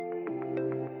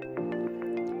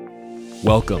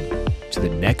Welcome to the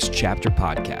Next Chapter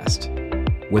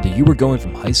podcast. Whether you were going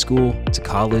from high school to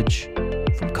college,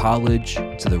 from college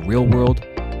to the real world,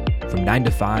 from 9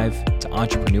 to 5 to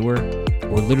entrepreneur,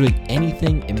 or literally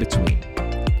anything in between,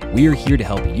 we are here to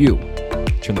help you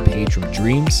turn the page from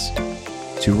dreams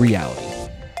to reality.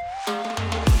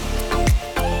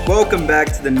 Welcome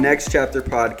back to the Next Chapter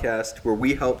podcast, where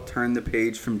we help turn the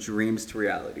page from dreams to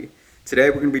reality. Today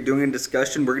we're going to be doing a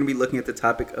discussion. We're going to be looking at the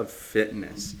topic of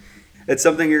fitness. It's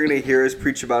something you're going to hear us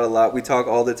preach about a lot. We talk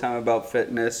all the time about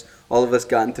fitness. All of us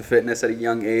got into fitness at a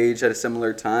young age at a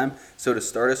similar time. So to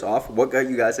start us off, what got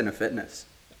you guys into fitness?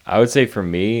 I would say for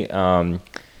me,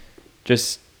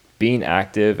 just being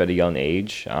active at a young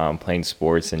age, playing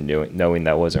sports and knowing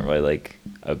that wasn't really like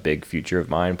a big future of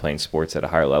mine, playing sports at a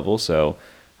higher level. So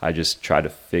I just tried to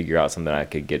figure out something I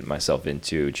could get myself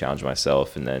into, challenge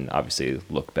myself, and then obviously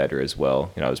look better as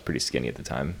well. You know, I was pretty skinny at the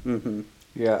time. Mm-hmm.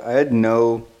 Yeah, I had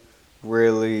no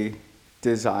really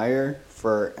desire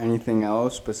for anything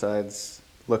else besides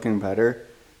looking better,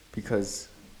 because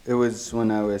it was when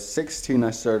I was 16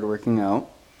 I started working out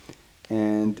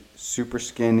and super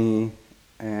skinny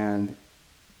and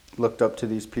looked up to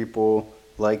these people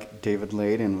like David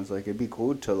Layden, was like, it'd be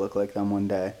cool to look like them one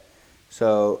day.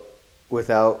 So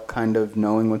without kind of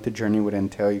knowing what the journey would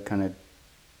entail, you kind of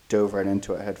dove right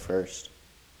into it head first.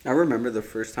 I remember the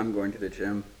first time going to the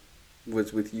gym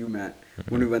was with you, Matt,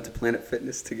 when we went to Planet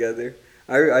Fitness together.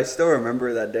 I still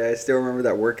remember that day. I still remember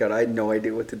that workout. I had no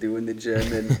idea what to do in the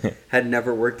gym and had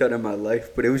never worked out in my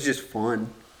life, but it was just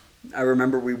fun. I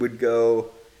remember we would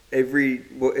go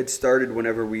it started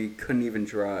whenever we couldn't even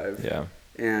drive. Yeah.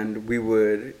 And we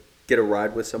would get a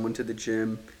ride with someone to the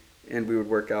gym, and we would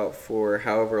work out for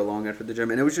however long after the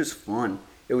gym. And it was just fun.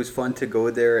 It was fun to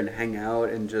go there and hang out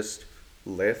and just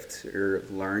lift or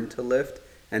learn to lift.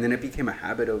 And then it became a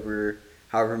habit over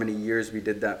however many years we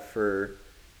did that for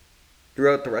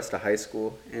throughout the rest of high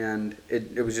school. And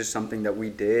it was just something that we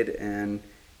did, and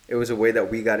it was a way that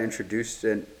we got introduced,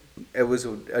 and it was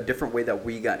a different way that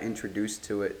we got introduced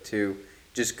to it, to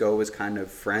just go as kind of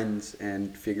friends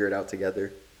and figure it out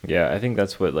together. Yeah, I think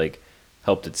that's what like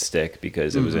helped it stick,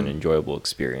 because it was an enjoyable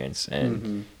experience,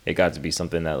 and it got to be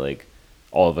something that like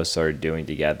all of us started doing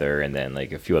together, and then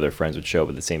like a few other friends would show up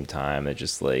at the same time. It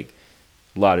just like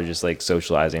a lot of just like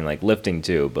socializing, like lifting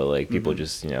too, but like people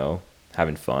just, you know,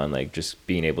 having fun, like just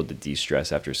being able to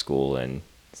de-stress after school and,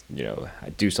 you know,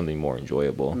 do something more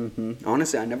enjoyable.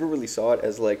 Honestly, I never really saw it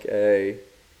as like I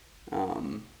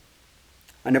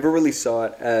never really saw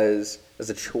it as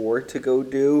a chore to go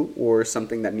do or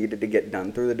something that needed to get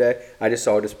done through the day. I just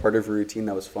saw it as part of a routine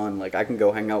that was fun. Like I can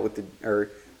go hang out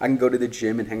I can go to the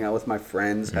gym and hang out with my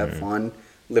friends, have fun,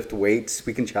 lift weights.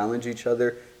 We can challenge each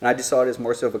other. And I just saw it as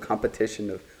more so of a competition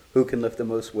of who can lift the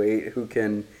most weight, who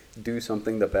can do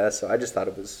something the best. So I just thought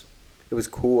it was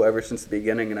cool ever since the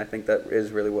beginning, and I think that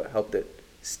is really what helped it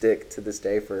stick to this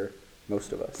day for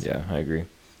most of us. Yeah, I agree.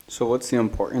 So what's the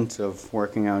importance of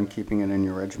working out and keeping it in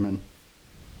your regimen?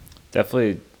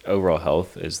 Definitely overall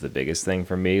health is the biggest thing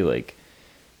for me. Like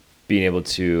being able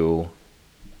to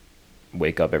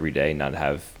wake up every day, not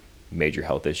have major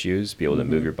health issues, be able to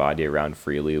move your body around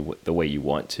freely the way you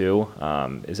want to,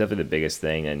 is definitely the biggest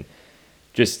thing. And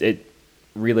just it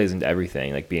relays into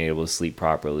everything, like being able to sleep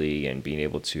properly and being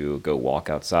able to go walk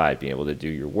outside, being able to do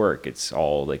your work. It's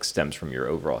all like stems from your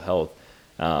overall health.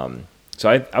 So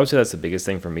I would say that's the biggest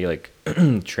thing for me, like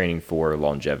training for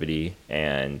longevity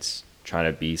and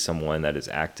trying to be someone that is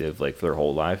active like for their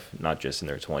whole life, not just in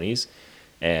their 20s,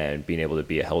 and being able to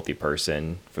be a healthy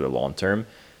person for the long term.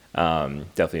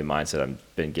 Definitely a mindset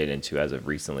I've been getting into as of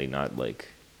recently, not like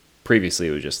previously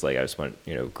it was just like I just want,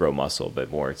 you know, grow muscle, but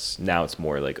now it's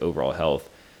more like overall health,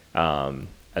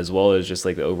 as well as just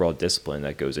like the overall discipline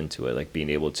that goes into it, like being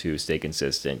able to stay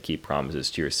consistent, keep promises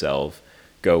to yourself,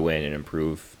 go in and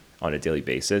improve on a daily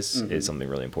basis is something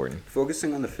really important.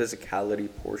 Focusing on the physicality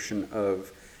portion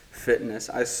of fitness,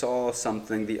 I saw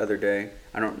something the other day.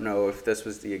 I don't know if this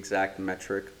was the exact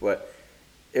metric, but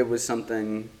it was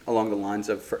something along the lines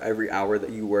of for every hour that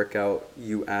you work out,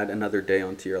 you add another day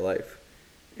onto your life.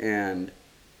 And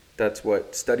that's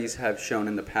what studies have shown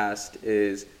in the past,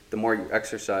 is the more you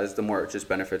exercise, the more it just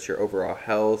benefits your overall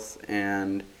health,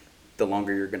 and the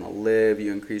longer you're going to live,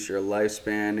 you increase your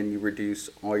lifespan, and you reduce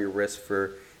all your risk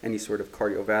for any sort of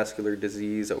cardiovascular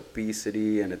disease,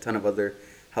 obesity, and a ton of other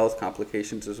health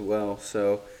complications as well.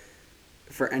 So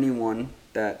for anyone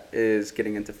that is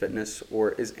getting into fitness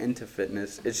or is into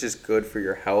fitness, it's just good for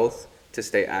your health to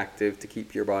stay active, to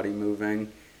keep your body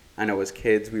moving. I know as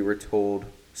kids we were told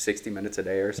 60 minutes a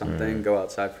day or something, go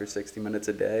outside for 60 minutes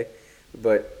a day.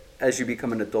 But as you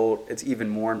become an adult, it's even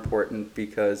more important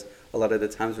because a lot of the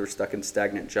times we're stuck in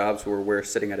stagnant jobs where we're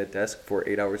sitting at a desk for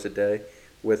 8 hours a day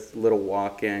with little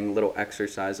walking, little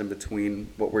exercise in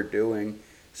between what we're doing.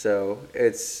 So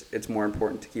it's more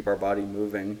important to keep our body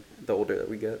moving the older that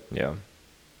we get. Yeah.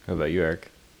 How about you,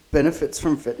 Eric? Benefits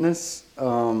from fitness.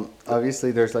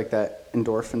 Obviously, there's like that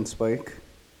endorphin spike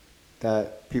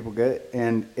that people get,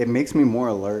 and it makes me more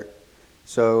alert.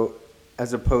 So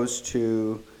as opposed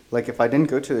to, like, if I didn't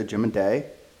go to the gym a day,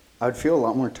 I would feel a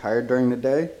lot more tired during the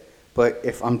day. But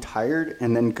if I'm tired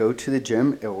and then go to the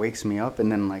gym, it wakes me up,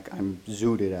 and then, like, I'm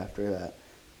zooted after that.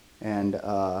 And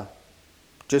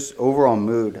just overall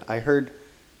mood. I heard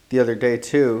the other day,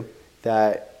 too,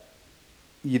 that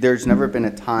there's never been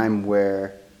a time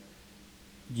where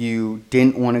you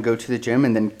didn't want to go to the gym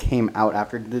and then came out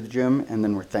after the gym and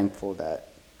then were thankful that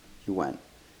you went,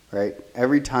 right?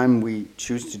 Every time we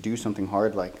choose to do something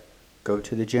hard, like go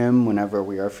to the gym whenever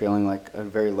we are feeling like a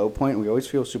very low point, we always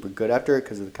feel super good after it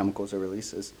because of the chemicals it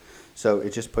releases. So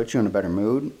it just puts you in a better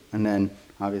mood. And then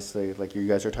obviously, like you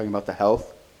guys are talking about the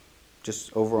health,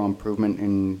 just overall improvement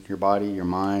in your body, your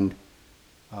mind,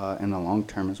 in the long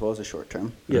term as well as the short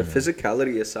term. Yeah,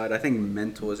 physicality aside, I think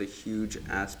mentally is a huge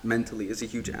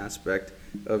aspect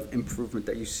of improvement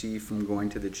that you see from going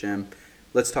to the gym.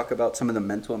 Let's talk about some of the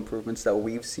mental improvements that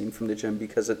we've seen from the gym,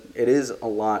 because it is a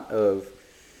lot of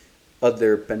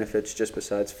other benefits just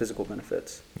besides physical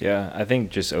benefits. Yeah, I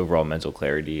think just overall mental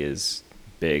clarity is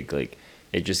big. Like,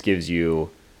 it just gives you,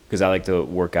 because I like to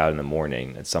work out in the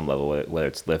morning at some level, whether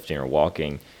it's lifting or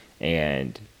walking,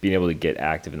 and being able to get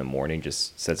active in the morning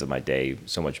just sets up my day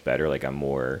so much better. Like, I'm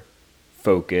more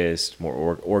focused,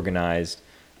 more organized,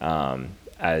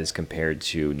 as compared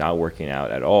to not working out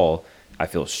at all. I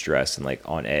feel stressed and like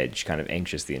on edge, kind of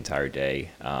anxious the entire day,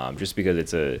 just because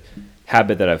it's a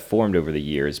habit that I've formed over the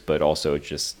years, but also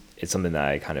it's something that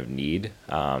I kind of need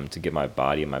to get my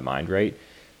body and my mind right.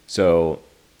 So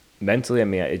mentally, I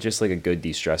mean, it's just like a good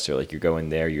de-stressor. Like, you're going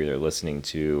there, you're either listening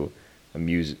to a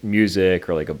music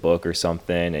or like a book or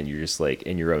something, and you're just like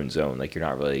in your own zone. Like, you're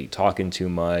not really talking too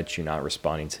much, you're not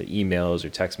responding to emails or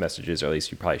text messages, or at least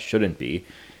you probably shouldn't be.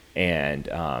 And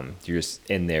you're just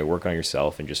in there working on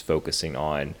yourself and just focusing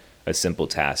on a simple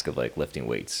task of like lifting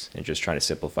weights and just trying to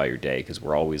simplify your day, because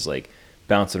we're always like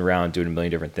bouncing around doing a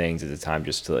million different things at a time,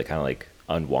 just to like kind of like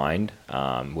unwind,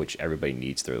 which everybody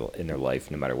needs in their life,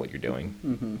 no matter what you're doing.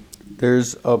 Mm-hmm.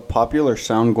 There's a popular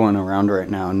sound going around right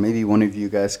now, and maybe one of you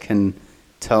guys can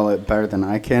tell it better than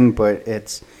I can, but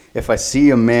it's, if I see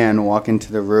a man walk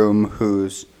into the room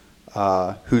who's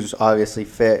obviously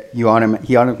fit, he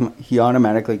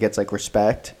automatically gets like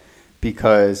respect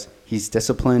because he's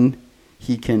disciplined.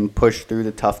 He can push through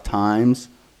the tough times.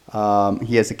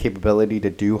 He has the capability to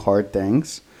do hard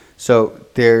things. So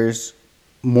there's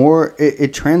more.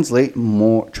 It translates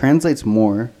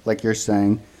more, like you're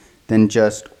saying, than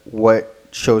just what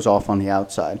shows off on the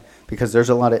outside. Because there's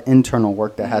a lot of internal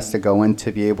work that has to go in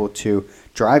to be able to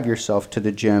drive yourself to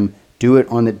the gym, do it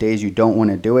on the days you don't want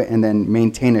to do it, and then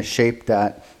maintain a shape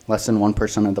that less than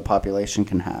 1% of the population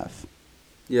can have.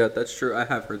 Yeah, that's true. I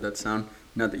have heard that sound.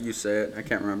 Now that you say it, I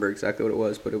can't remember exactly what it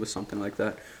was, but it was something like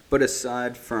that. But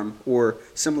aside from, or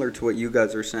similar to what you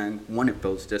guys are saying, one, it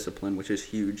builds discipline, which is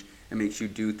huge. It makes you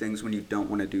do things when you don't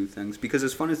want to do things. Because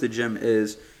as fun as the gym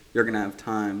is, you're going to have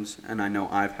times, and I know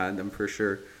I've had them for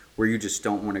sure, where you just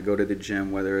don't want to go to the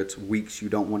gym, whether it's weeks you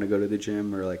don't want to go to the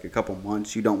gym or like a couple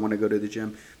months you don't want to go to the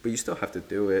gym, but you still have to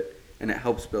do it, and it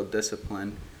helps build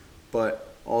discipline.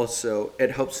 But also,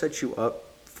 it helps set you up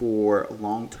for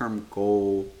long-term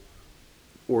goal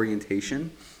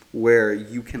orientation, where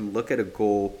you can look at a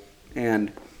goal,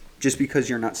 and just because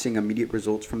you're not seeing immediate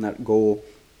results from that goal,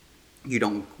 you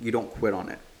don't quit on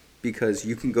it. Because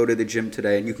you can go to the gym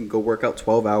today and you can go work out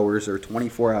 12 hours or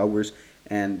 24 hours,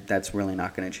 and that's really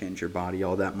not going to change your body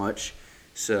all that much.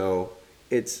 So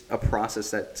it's a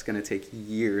process that's going to take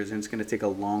years, and it's going to take a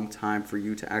long time for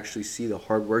you to actually see the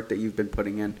hard work that you've been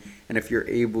putting in. And if you're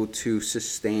able to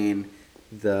sustain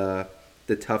the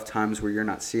tough times where you're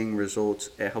not seeing results,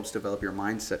 it helps develop your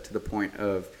mindset to the point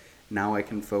of, now I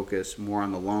can focus more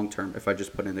on the long term if I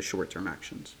just put in the short term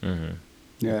actions. Mm-hmm.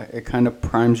 Yeah, it kind of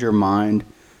primes your mind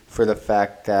for the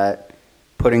fact that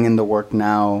putting in the work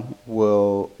now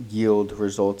will yield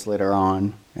results later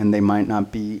on, and they might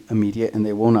not be immediate and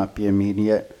they will not be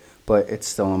immediate, but it's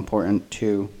still important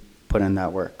to put in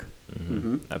that work. Mm-hmm.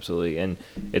 Mm-hmm. Absolutely. And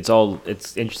it's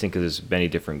interesting because there's many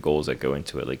different goals that go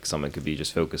into it. Like, someone could be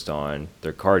just focused on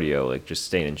their cardio, like just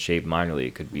staying in shape minorly.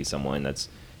 It could be someone that's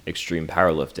extreme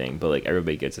powerlifting, but like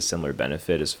everybody gets a similar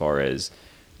benefit as far as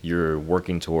you're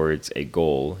working towards a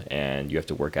goal and you have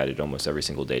to work at it almost every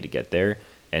single day to get there.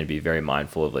 and be very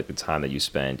mindful of like the time that you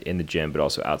spend in the gym, but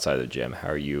also outside of the gym. How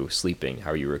are you sleeping?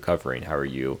 How are you recovering? How are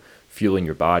you fueling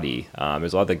your body?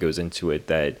 There's a lot that goes into it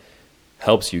that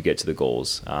helps you get to the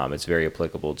goals. It's very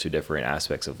applicable to different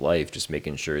aspects of life, just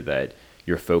making sure that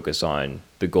you're focused on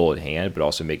the goal at hand, but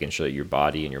also making sure that your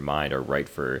body and your mind are right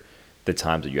for the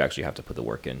times that you actually have to put the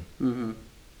work in. Mm-hmm.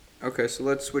 Okay, so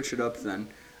let's switch it up then.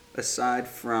 Aside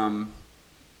from,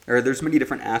 or there's many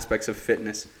different aspects of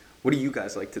fitness. What do you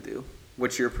guys like to do?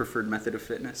 What's your preferred method of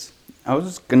fitness? I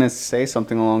was going to say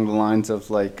something along the lines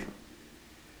of like,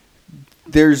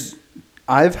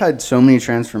 I've had so many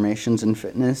transformations in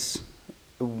fitness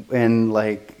and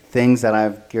like things that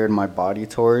I've geared my body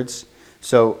towards.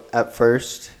 So at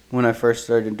first, when I first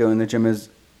started doing the gym, is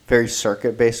very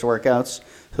circuit-based workouts.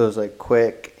 So it was like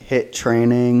quick hit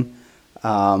training,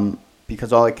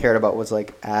 because all I cared about was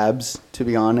like abs, to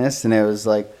be honest. And it was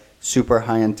like super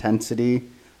high intensity,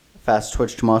 fast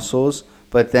twitched muscles.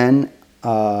 But then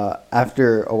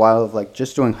after a while of like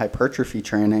just doing hypertrophy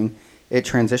training, it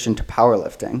transitioned to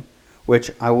powerlifting,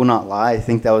 which I will not lie, I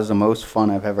think that was the most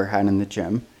fun I've ever had in the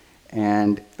gym.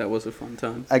 And that was a fun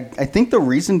time. I think the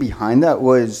reason behind that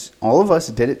was all of us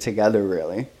did it together,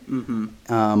 really.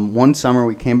 Mm-hmm. One summer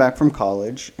we came back from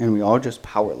college and we all just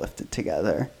powerlifted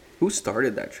together. Who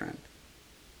started that trend?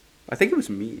 I think it was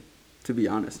me, to be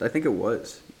honest. I think it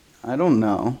was. I don't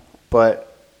know,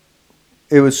 but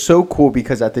it was so cool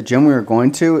because at the gym we were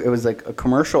going to, it was like a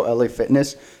commercial LA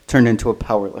Fitness turned into a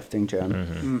powerlifting gym.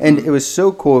 Mm-hmm. And it was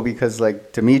so cool because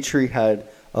like Dimitri had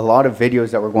a lot of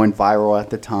videos that were going viral at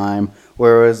the time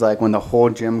where it was like when the whole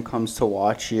gym comes to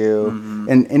watch you. Mm-hmm.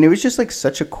 And it was just like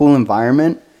such a cool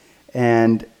environment.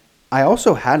 And I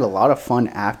also had a lot of fun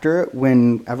after it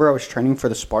whenever I was training for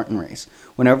the Spartan race.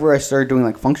 Whenever I started doing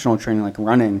like functional training, like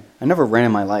running, I never ran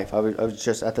in my life. I was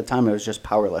just, at the time, it was just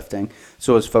powerlifting.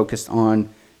 So I was focused on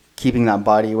keeping that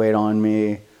body weight on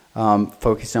me,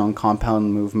 focusing on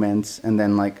compound movements, and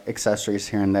then like accessories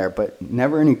here and there, but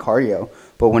never any cardio.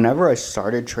 But whenever I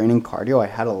started training cardio, I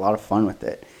had a lot of fun with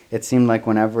it. It seemed like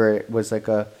whenever it was like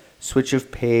a switch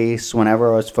of pace,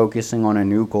 whenever I was focusing on a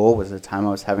new goal was the time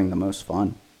I was having the most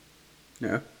fun.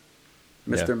 Yeah.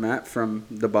 Mr. Matt, from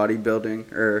the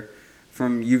bodybuilding, or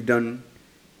from you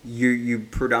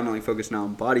predominantly focus now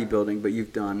on bodybuilding, but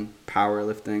you've done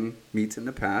powerlifting meets in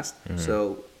the past. Mm-hmm.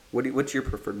 So what's your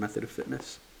preferred method of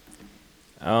fitness?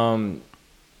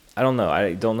 I don't know.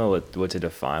 I don't know what to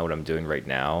define what I'm doing right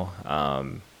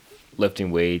now.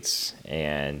 Lifting weights,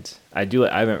 and I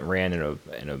haven't ran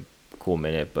in a cool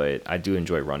minute, but I do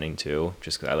enjoy running too,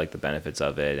 just because I like the benefits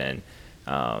of it, and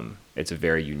it's a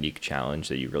very unique challenge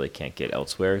that you really can't get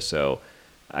elsewhere. So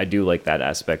I do like that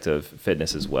aspect of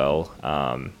fitness as well.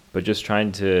 But just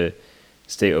trying to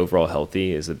stay overall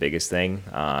healthy is the biggest thing,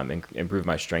 and improve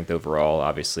my strength overall.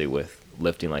 Obviously, with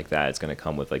lifting like that, it's going to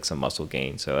come with like some muscle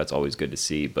gain, so that's always good to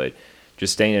see. But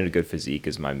just staying in a good physique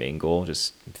is my main goal,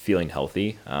 just feeling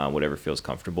healthy, whatever feels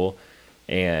comfortable.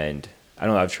 And I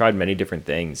don't know, I've tried many different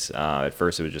things. At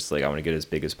first it was just like I want to get as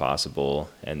big as possible,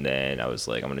 and then I was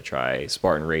like I'm going to try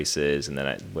Spartan races, and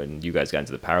then when you guys got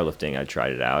into the powerlifting, I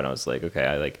tried it out and I was like, okay,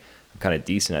 I'm kind of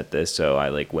decent at this, so I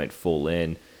like went full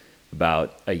in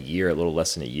about a little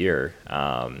less than a year,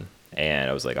 and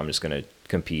I was like, I'm just going to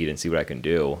compete and see what I can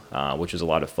do, which was a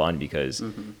lot of fun because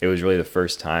mm-hmm. it was really the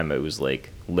first time it was like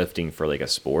lifting for like a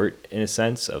sport, in a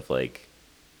sense of like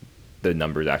the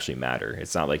numbers actually matter.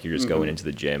 It's not like you're just mm-hmm. going into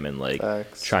the gym and like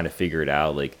Facts. Trying to figure it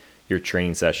out. Like your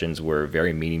training sessions were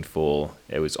very meaningful.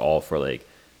 It was all for like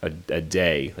a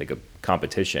day, like a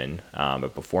competition, a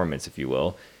performance, if you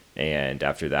will. And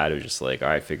after that, it was just like, all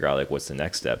right, figure out like what's the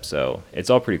next step. So it's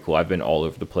all pretty cool. I've been all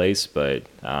over the place, but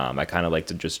I kind of like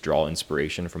to just draw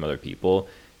inspiration from other people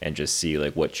and just see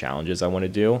like what challenges I want to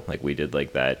do. Like we did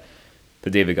like the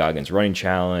David Goggins running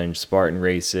challenge, Spartan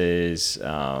races,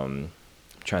 I'm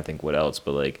trying to think what else,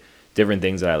 but like different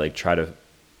things that I like try to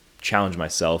challenge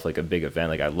myself, like a big event.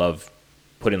 Like I love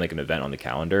putting like an event on the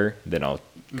calendar, then I'll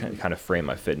mm-hmm. kind of frame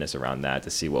my fitness around that to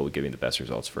see what would give me the best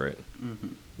results for it. Mm-hmm.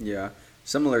 Yeah.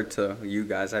 Similar to you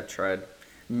guys, I've tried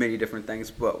many different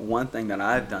things, but one thing that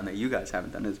I've done that you guys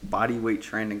haven't done is body weight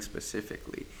training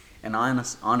specifically. And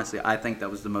honestly, I think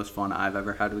that was the most fun I've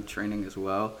ever had with training as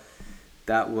well.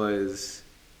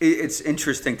 It's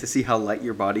interesting to see how light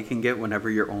your body can get whenever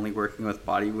you're only working with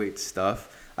body weight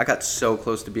stuff. I got so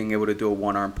close to being able to do a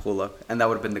one-arm pull-up, and that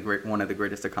would have been one of the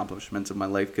greatest accomplishments of my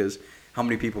life, because how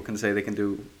many people can say they can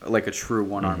do like a true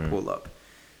one-arm mm-hmm. pull-up?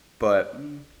 But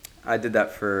I did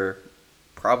that for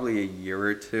probably a year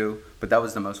or two, but that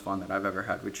was the most fun that I've ever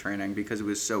had with training because it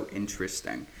was so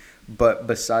interesting. But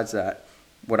besides that,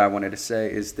 what I wanted to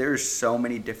say is there's so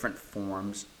many different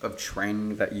forms of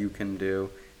training that you can do,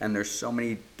 and there's so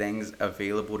many things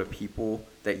available to people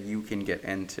that you can get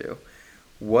into.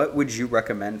 What would you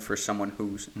recommend for someone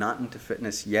who's not into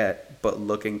fitness yet, but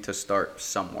looking to start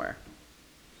somewhere?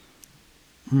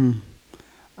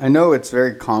 I know it's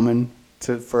very common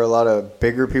for a lot of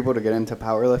bigger people to get into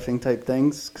powerlifting type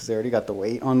things because they already got the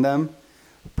weight on them.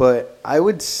 But I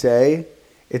would say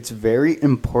it's very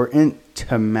important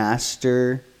to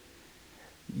master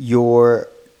or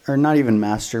not even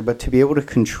master, but to be able to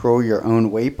control your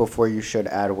own weight before you should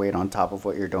add weight on top of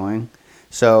what you're doing.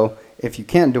 So if you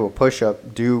can't do a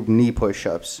push-up, do knee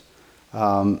push-ups.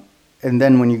 And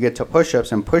then when you get to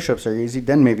push-ups, and push-ups are easy,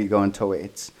 then maybe go into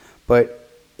weights. But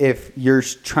if you're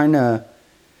trying to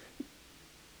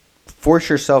force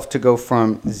yourself to go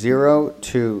from 0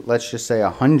 to, let's just say,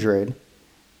 100,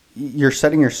 you're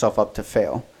setting yourself up to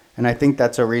fail. And I think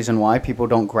that's a reason why people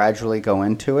don't gradually go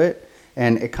into it,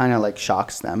 and it kind of like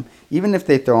shocks them. Even if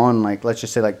they throw on, like, let's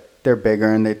just say like they're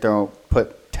bigger and they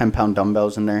put 10-pound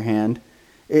dumbbells in their hand,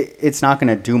 it's not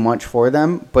going to do much for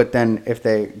them. But then if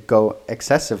they go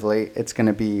excessively, it's going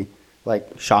to be like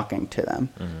shocking to them.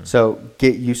 Mm-hmm. So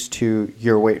get used to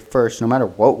your weight first, no matter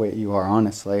what weight you are,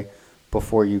 honestly,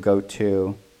 before you go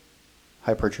to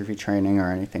hypertrophy training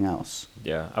or anything else.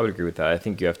 Yeah, I would agree with that. I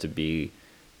think you have to be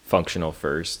functional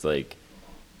first, like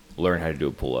learn how to do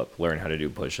a pull-up, learn how to do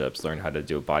push-ups, learn how to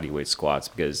do body weight squats,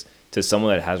 because to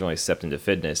someone that hasn't really stepped into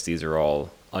fitness, these are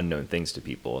all unknown things to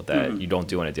people that you don't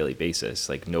do on a daily basis.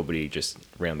 Like nobody just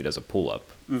randomly does a pull-up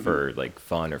for like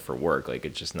fun or for work. Like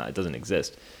it doesn't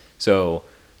exist. So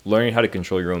learning how to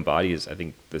control your own body is, I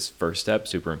think, this first step,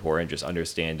 super important. Just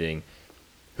understanding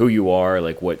who you are,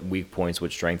 like what weak points,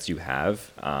 what strengths you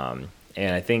have.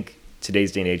 And I think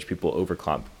today's day and age, people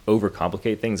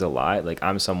overcomplicate things a lot. Like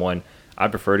I'm someone, I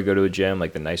prefer to go to a gym.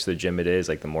 Like the nicer the gym it is,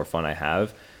 like the more fun I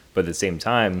have. But at the same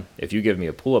time, if you give me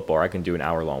a pull-up bar, I can do an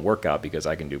hour-long workout because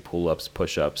I can do pull-ups,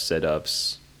 push-ups,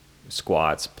 sit-ups,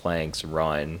 squats, planks,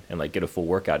 run, and like get a full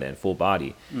workout in, full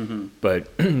body.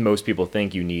 But most people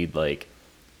think you need like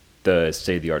the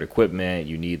state-of-the-art equipment,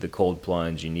 you need the cold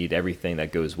plunge, you need everything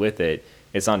that goes with it.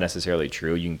 It's not necessarily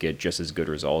true. You can get just as good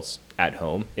results at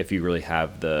home if you really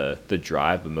have the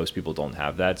drive, but most people don't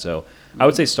have that. So I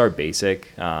would say start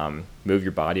basic, move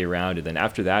your body around, and then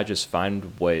after that, just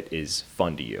find what is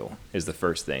fun to you is the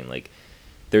first thing. Like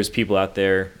there's people out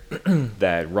there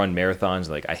that run marathons,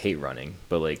 like I hate running,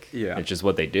 but like it's just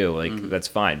what they do. Like that's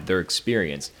fine. They're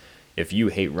experienced. If you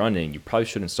hate running, you probably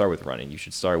shouldn't start with running. You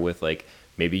should start with like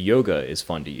maybe yoga is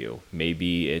fun to you.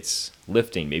 Maybe it's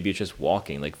lifting. Maybe it's just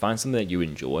walking. Like find something that you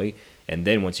enjoy. And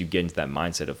then once you get into that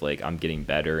mindset of like, I'm getting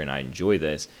better and I enjoy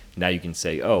this, now you can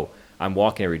say, oh, I'm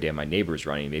walking every day. My neighbor's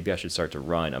running. Maybe I should start to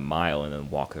run a mile and then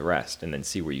walk the rest and then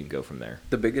see where you can go from there.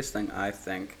 The biggest thing I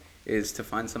think is to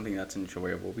find something that's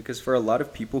enjoyable, because for a lot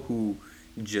of people who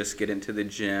just get into the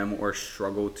gym or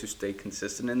struggle to stay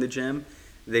consistent in the gym,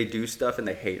 they do stuff and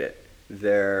they hate it.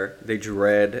 They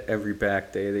dread every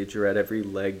back day, they dread every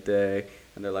leg day,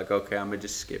 and they're like, okay, I'm gonna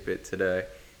just skip it today.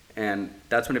 And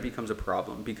that's when it becomes a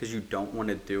problem because you don't want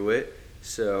to do it.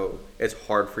 So it's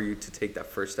hard for you to take that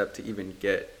first step to even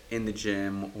get in the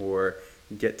gym or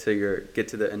get to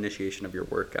the initiation of your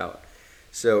workout.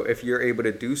 So if you're able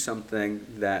to do something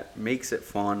that makes it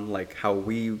fun, like how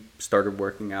we started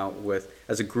working out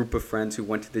as a group of friends who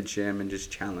went to the gym and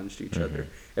just challenged each other.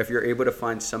 If you're able to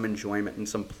find some enjoyment and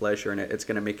some pleasure in it, it's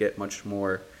going to make it much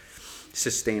more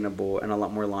sustainable and a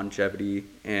lot more longevity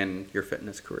in your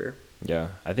fitness career. Yeah,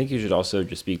 I think you should also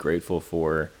just be grateful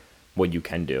for what you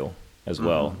can do as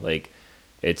well. Like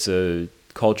it's a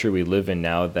culture we live in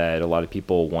now that a lot of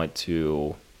people want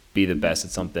to be the best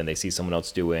at something. They see someone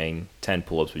else doing 10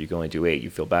 pull-ups, but you can only do 8. You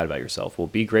feel bad about yourself. Well,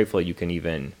 be grateful that you can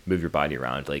even move your body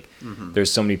around. Like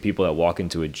there's so many people that walk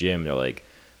into a gym, they're like,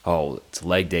 oh, it's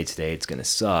leg day today, it's gonna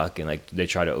suck, and like they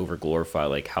try to over glorify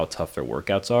like how tough their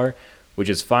workouts are, which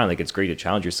is fine. Like it's great to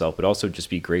challenge yourself, but also just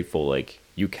be grateful like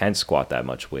you can squat that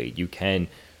much weight, you can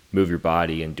move your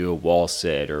body and do a wall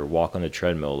sit or walk on the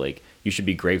treadmill. Like you should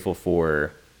be grateful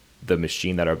for the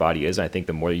machine that our body is. And I think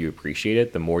the more you appreciate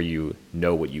it, the more you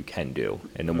know what you can do,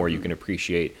 and the more you can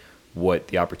appreciate what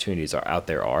the opportunities are out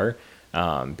there are.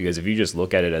 Because if you just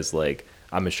look at it as like,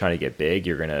 I'm just trying to get big,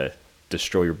 you're gonna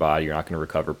destroy your body, you're not going to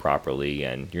recover properly,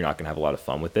 and you're not going to have a lot of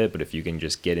fun with it. But if you can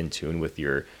just get in tune with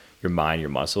your mind, your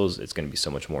muscles, it's going to be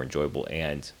so much more enjoyable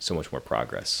and so much more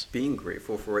progress. Being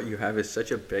grateful for what you have is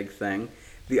such a big thing.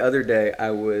 The other day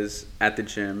I was at the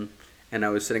gym and I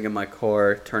was sitting in my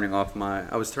car turning off my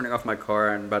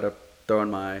car and about to throw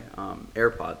in my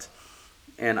AirPods.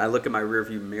 And I look at my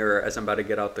rearview mirror as I'm about to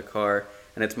get out the car,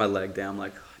 and it's my leg day. I'm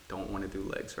like, I don't want to do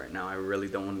legs right now. I really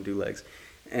don't want to do legs.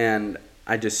 And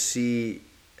I just see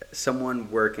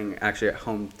someone working actually at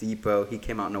Home Depot. He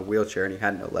came out in a wheelchair and he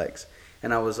had no legs.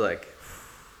 And I was like,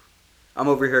 I'm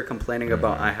over here complaining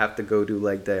about I have to go do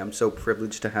leg day. I'm so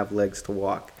privileged to have legs to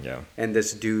walk. Yeah. And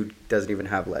this dude doesn't even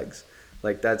have legs.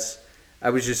 Like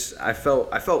I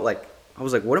felt like, I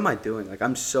was like, what am I doing? Like,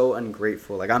 I'm so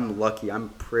ungrateful. Like, I'm lucky. I'm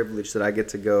privileged that I get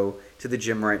to go to the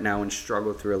gym right now and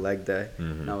struggle through a leg day.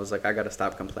 And I was like, I got to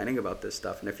stop complaining about this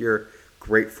stuff. And if you're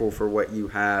grateful for what you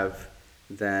have,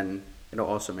 then it'll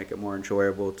also make it more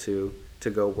enjoyable to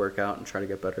go work out and try to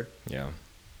get better. Yeah.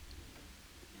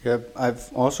 Yep.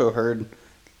 I've also heard,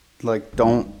 like,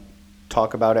 don't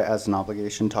talk about it as an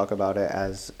obligation. Talk about it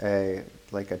as a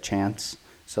chance.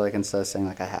 So, like, instead of saying,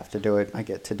 like, I have to do it, I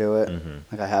get to do it.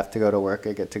 Like, I have to go to work,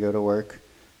 I get to go to work.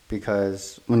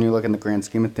 Because when you look in the grand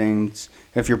scheme of things,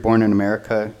 if you're born in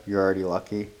America, you're already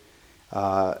lucky.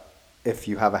 If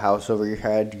you have a house over your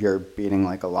head, you're beating,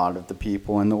 like, a lot of the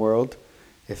people in the world.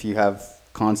 If you have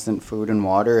constant food and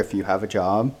water, if you have a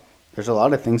job, there's a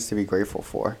lot of things to be grateful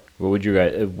for. What would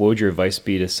your advice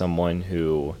be to someone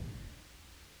who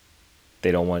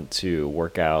they don't want to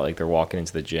work out, like they're walking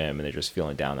into the gym and they're just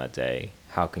feeling down that day?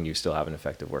 How can you still have an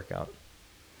effective workout?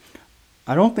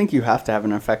 I don't think you have to have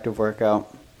an effective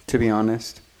workout, to be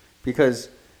honest, because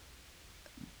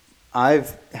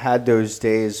I've had those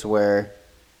days where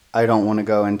I don't want to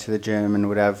go into the gym and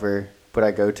whatever, but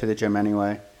I go to the gym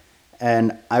anyway.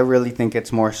 And I really think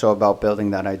it's more so about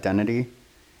building that identity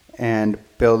and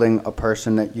building a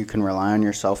person that you can rely on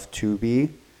yourself to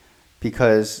be,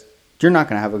 because you're not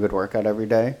going to have a good workout every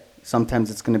day. Sometimes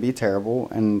it's going to be terrible.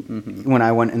 And when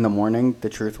I went in the morning, the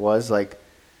truth was, like,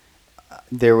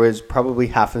 there was probably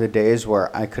half of the days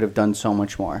where I could have done so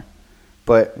much more.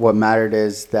 But what mattered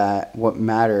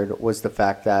was the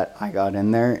fact that I got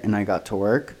in there and I got to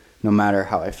work no matter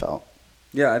how I felt.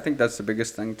 Yeah, I think that's the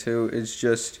biggest thing too, is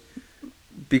just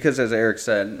because, as Eric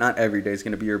said, not every day is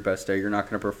going to be your best day. You're not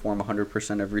going to perform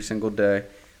 100% every single day.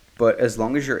 But as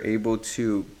long as you're able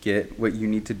to get what you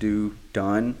need to do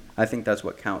done, I think that's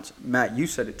what counts. Matt, you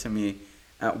said it to me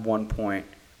at one point.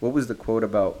 What was the quote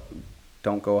about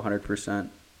don't go 100%?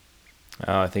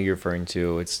 I think you're referring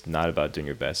to, it's not about doing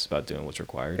your best, it's about doing what's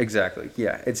required. Exactly.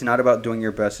 Yeah, it's not about doing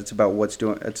your best. It's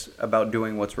about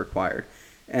doing what's required.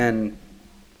 And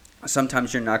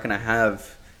sometimes you're not going to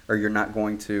have, or you're not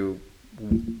going to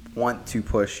want to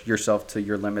push yourself to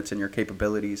your limits and your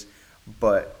capabilities.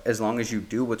 But as long as you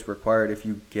do what's required, if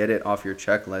you get it off your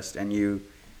checklist and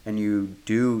you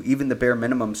do even the bare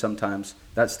minimum, sometimes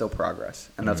that's still progress,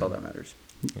 and that's all that matters.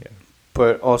 Yeah.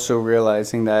 But also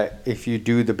realizing that if you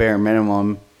do the bare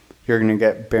minimum, you're going to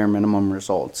get bare minimum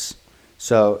results.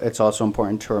 So it's also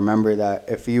important to remember that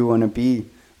if you want to be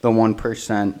the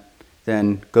 1%,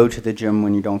 then go to the gym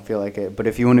when you don't feel like it. But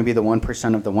if you want to be the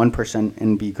 1% of the 1%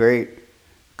 and be great,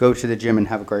 go to the gym and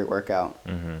have a great workout.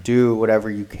 Do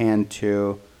whatever you can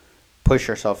to push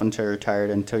yourself until you're tired,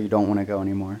 until you don't want to go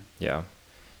anymore. Yeah.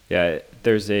 Yeah,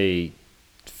 there's a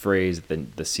phrase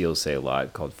that the SEALs say a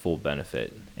lot called full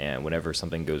benefit. And whenever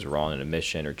something goes wrong in a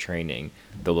mission or training,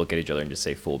 they'll look at each other and just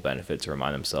say full benefit to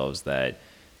remind themselves that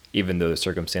even though the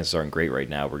circumstances aren't great right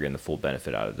now, we're getting the full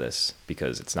benefit out of this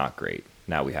because it's not great.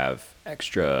 Now we have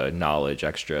extra knowledge,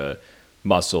 extra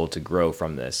muscle to grow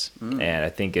from this. And I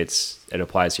think it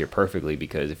applies here perfectly,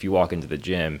 because if you walk into the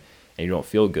gym and you don't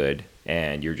feel good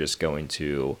and you're just going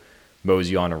to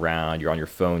mosey on around, you're on your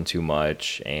phone too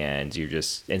much, and you're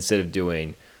just, instead of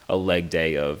doing a leg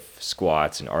day of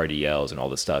squats and RDLs and all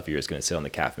this stuff, you're just going to sit on the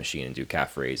calf machine and do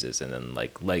calf raises and then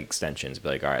like leg extensions, be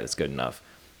like, all right, that's good enough.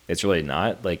 It's really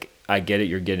not. Like, I get it,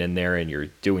 you're getting in there and you're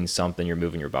doing something, you're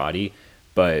moving your body,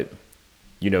 but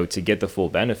to get the full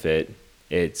benefit,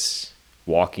 it's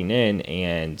walking in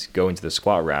and going to the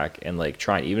squat rack and like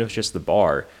trying, even if it's just the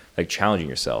bar, like challenging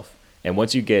yourself. And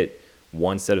once you get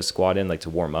one set of squat in, like to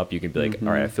warm up, you can be like, all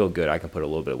right, I feel good, I can put a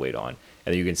little bit of weight on.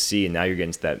 And then you can see, and now you're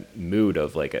getting to that mood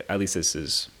of like, at least this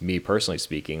is me personally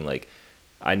speaking, like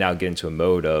I now get into a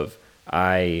mode of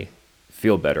I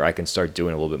feel better, I can start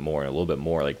doing a little bit more and a little bit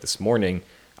more. Like this morning,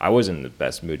 I wasn't in the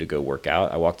best mood to go work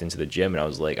out. I walked into the gym and I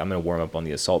was like, I'm going to warm up on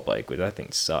the assault bike, which that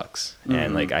thing sucks.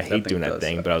 And like, I hate doing that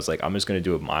thing, but I was like, I'm just going to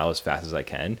do a mile as fast as I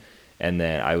can. And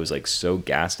then I was like so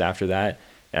gassed after that.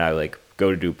 And I like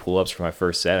go to do pull-ups for my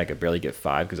first set. I could barely get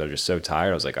 5 because I was just so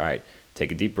tired. I was like, all right,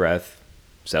 take a deep breath,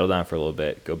 settle down for a little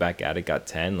bit, go back at it, got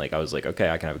 10. Like I was like,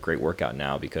 okay, I can have a great workout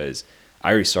now because I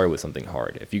already started with something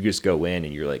hard. If you just go in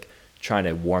and you're like trying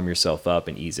to warm yourself up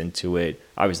and ease into it,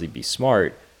 obviously be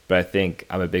smart. But I think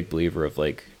I'm a big believer of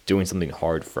like doing something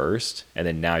hard first, and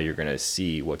then now you're going to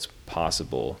see what's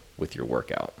possible with your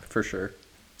workout. For sure.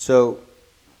 So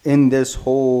in this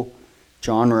whole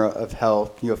genre of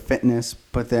health, you have fitness,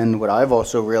 but then what I've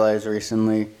also realized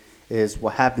recently is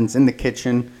what happens in the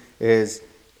kitchen is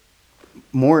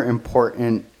more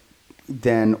important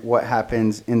than what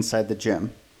happens inside the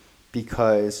gym.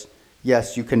 Because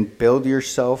yes, you can build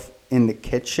yourself in the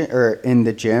kitchen or in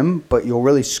the gym, but you'll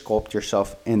really sculpt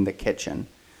yourself in the kitchen,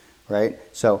 right?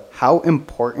 So how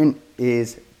important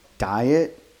is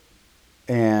diet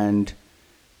and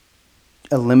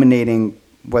eliminating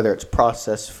whether it's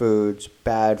processed foods,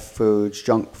 bad foods,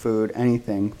 junk food,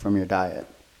 anything from your diet?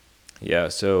 Yeah,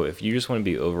 so if you just want to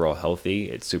be overall healthy,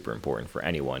 it's super important for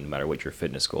anyone, no matter what your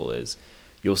fitness goal is.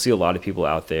 You'll see a lot of people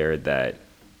out there that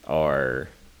are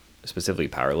specifically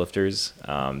powerlifters.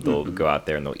 They'll go out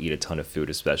there and they'll eat a ton of food,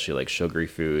 especially like sugary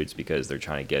foods, because they're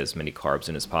trying to get as many carbs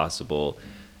in as possible.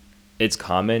 It's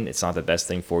common. It's not the best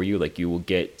thing for you. Like, you will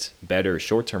get better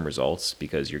short-term results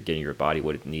because you're getting your body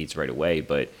what it needs right away,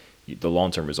 but the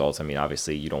long-term results, I mean,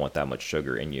 obviously you don't want that much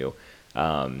sugar in you.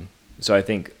 So I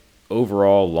think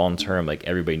overall, long-term, like,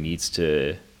 everybody needs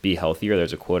to be healthier.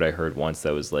 There's a quote I heard once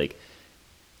that was like,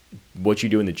 what you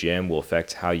do in the gym will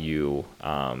affect how you,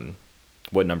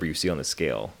 what number you see on the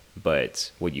scale,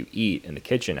 but what you eat in the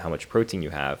kitchen, how much protein you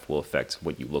have, will affect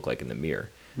what you look like in the mirror.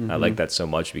 I like that so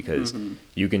much because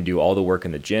you can do all the work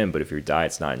in the gym, but if your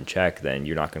diet's not in check, then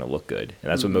you're not going to look good. And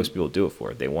that's what most people do it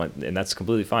for. They want, and that's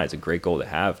completely fine. It's a great goal to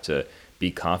have, to be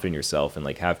confident in yourself and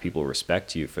like have people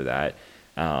respect you for that.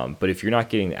 But if you're not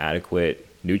getting adequate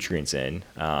nutrients in,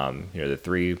 the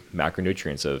 3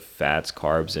 macronutrients of fats,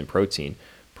 carbs, and protein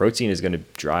is going to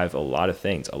drive a lot of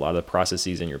things, a lot of the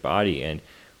processes in your body. And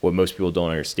what most people don't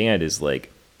understand is, like,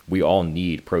 we all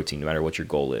need protein no matter what your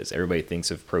goal is. Everybody thinks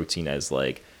of protein as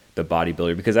like the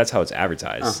bodybuilder because that's how it's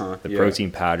advertised.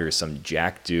 Protein powder is some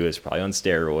jack dude, it's probably on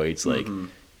steroids, like,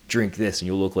 drink this and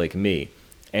you'll look like me.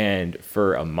 And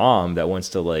for a mom that wants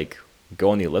to like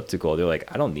go on the elliptical, they're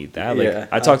like, I don't need that.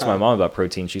 Like, I talked to my mom about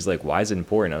protein. She's like, why is it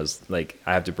important? I was like,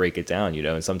 I have to break it down,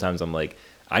 and sometimes I'm like,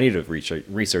 I need to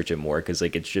research it more because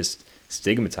like it's just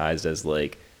stigmatized as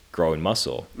like growing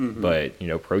muscle. But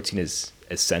protein is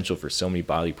essential for so many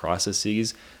bodily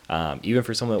processes. Even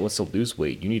for someone that wants to lose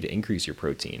weight, you need to increase your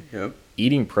protein.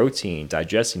 Eating protein,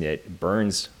 digesting it,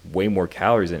 burns way more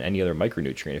calories than any other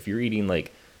micronutrient. If you're eating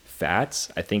like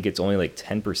fats, I think it's only like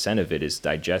 10% of it is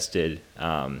digested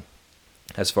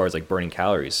as far as like burning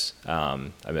calories.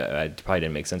 I probably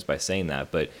didn't make sense by saying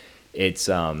that, but it's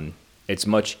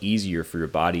much easier for your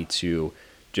body to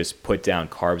just put down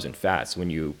carbs and fats. When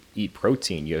you eat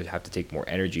protein, you have to take more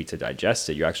energy to digest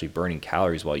it. You're actually burning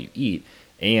calories while you eat,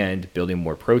 and building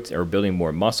more protein or building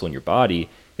more muscle in your body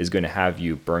is going to have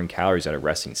you burn calories at a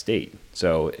resting state.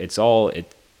 So it's all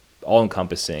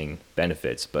encompassing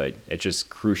benefits, but it's just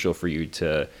crucial for you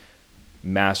to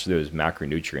master those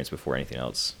macronutrients before anything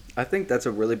else. I think that's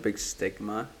a really big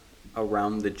stigma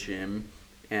around the gym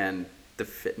and the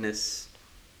fitness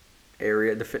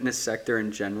area, the fitness sector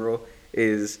in general,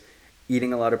 is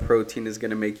eating a lot of protein is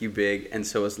going to make you big, and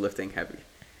so is lifting heavy.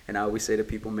 And I always say to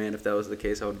people, man, if that was the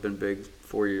case, I would have been big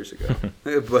 4 years ago.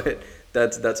 But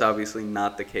that's obviously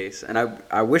not the case. And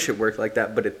I wish it worked like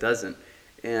that, but it doesn't.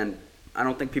 And I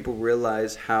don't think people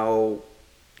realize how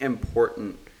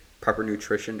important proper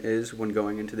nutrition is when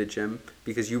going into the gym,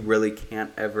 because you really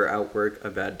can't ever outwork a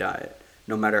bad diet.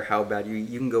 No matter how bad you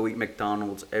can go eat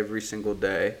McDonald's every single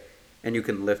day, and you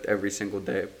can lift every single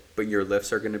day, but your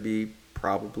lifts are going to be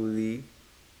probably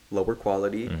lower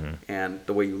quality, and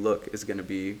the way you look is going to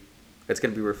be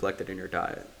reflected in your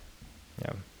diet.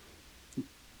 Yeah.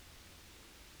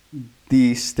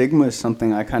 The stigma is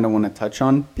something I kind of want to touch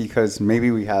on because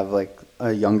maybe we have like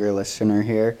a younger listener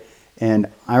here. And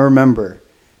I remember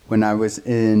when I was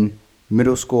in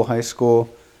middle school, high school,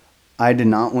 I did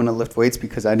not want to lift weights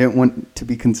because I didn't want to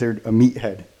be considered a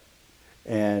meathead.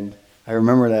 And I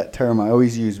remember that term I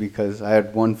always use because I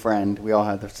had one friend, we all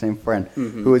had the same friend,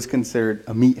 who was considered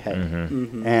a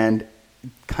meathead. And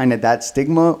kind of that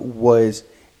stigma was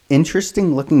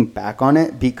interesting looking back on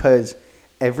it because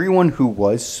everyone who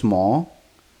was small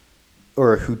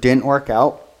or who didn't work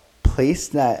out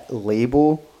placed that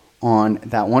label on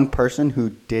that one person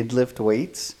who did lift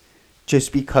weights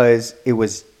just because it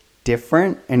was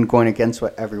different and going against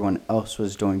what everyone else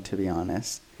was doing, to be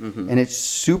honest. And it's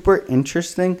super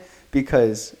interesting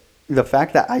because the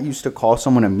fact that I used to call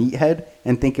someone a meathead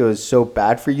and think it was so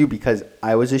bad for you because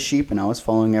I was a sheep and I was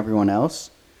following everyone else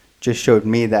just showed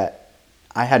me that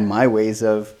I had my ways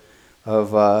of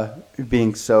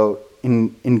being so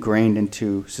ingrained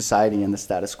into society and the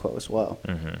status quo as well.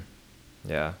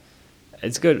 Yeah.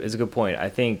 It's good. It's a good point. I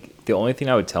think the only thing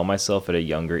I would tell myself at a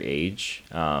younger age,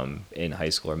 in high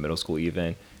school or middle school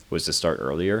even, was to start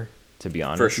earlier, to be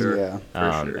honest. For sure. Yeah.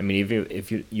 For sure. I mean, even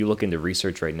if you look into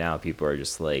research right now, people are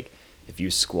just like, if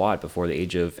you squat before the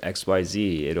age of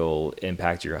XYZ, it'll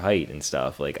impact your height and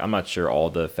stuff. Like, I'm not sure all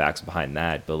the facts behind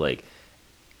that, but like,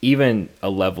 even a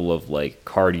level of like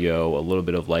cardio, a little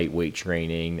bit of lightweight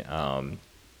training,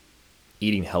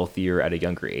 eating healthier at a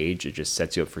younger age, it just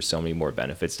sets you up for so many more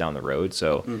benefits down the road.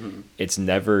 So it's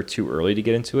never too early to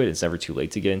get into it. It's never too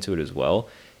late to get into it as well.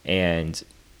 And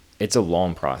it's a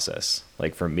long process.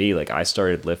 Like for me, like I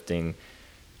started lifting,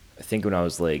 I think when I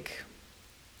was like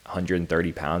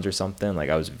 130 pounds or something.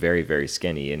 Like I was very, very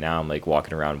skinny. And now I'm like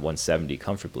walking around 170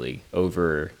 comfortably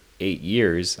over 8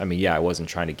 years. I mean, yeah, I wasn't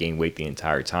trying to gain weight the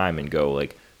entire time and go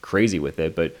like crazy with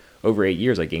it. But over 8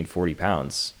 years, I gained 40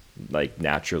 pounds. Like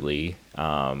naturally,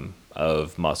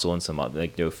 of muscle and some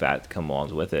like no fat come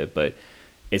along with it, but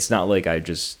it's not like I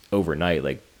just overnight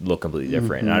like look completely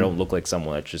different. And I don't look like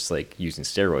someone that's just like using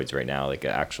steroids right now, like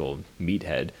an actual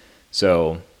meathead.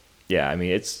 So yeah, I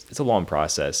mean it's a long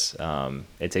process.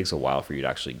 It takes a while for you to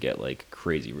actually get like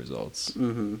crazy results.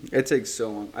 It takes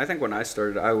so long. I think when I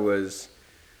started, I was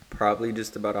probably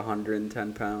just about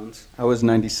 110 pounds. I was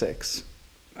 96.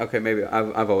 Okay, maybe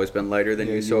I've always been lighter than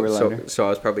Yeah, you, you were lighter. so I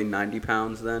was probably 90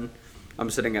 pounds then. I'm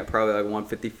sitting at probably like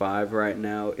 155 right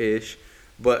now ish.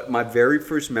 But my very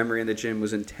first memory in the gym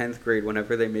was in 10th grade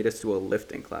whenever they made us do a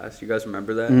lifting class. You guys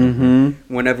remember that?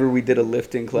 Mm-hmm. Whenever we did a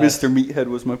lifting class. Mr. Meathead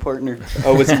was my partner.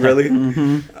 Oh, was he really?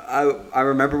 I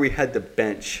remember we had the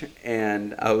bench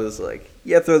and I was like,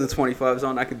 yeah, throw the 25s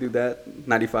on. I could do that.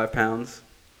 95 pounds.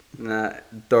 Nah,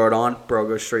 throw it on. Bro,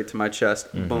 go straight to my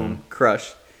chest. Boom.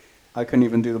 Crushed. I couldn't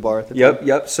even do the bar at the time.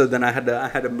 Yep. So then I had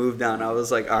to move down. I was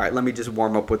like, all right, let me just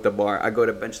warm up with the bar. I go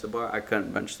to bench the bar. I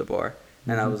couldn't bench the bar.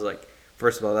 And I was like,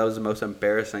 first of all, that was the most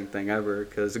embarrassing thing ever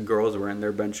because the girls were in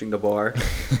there benching the bar.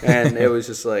 And it was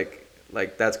just like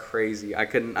that's crazy. I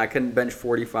couldn't bench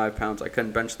 45 pounds. I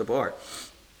couldn't bench the bar.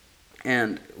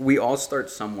 And we all start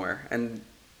somewhere. And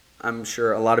I'm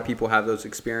sure a lot of people have those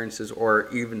experiences or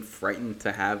even frightened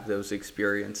to have those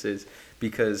experiences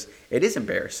because it is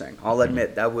embarrassing. I'll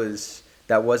admit that was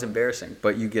embarrassing,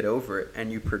 but you get over it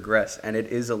and you progress, and it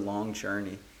is a long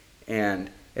journey, and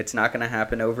it's not going to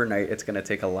happen overnight. It's going to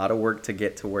take a lot of work to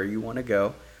get to where you want to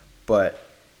go, but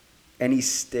any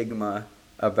stigma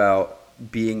about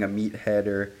being a meathead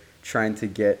or trying to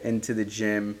get into the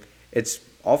gym, it's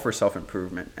all for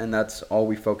self-improvement, and that's all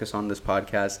we focus on this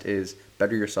podcast is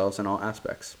better yourselves in all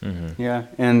aspects. Yeah,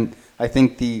 and I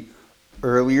think the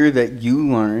earlier that you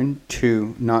learn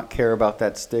to not care about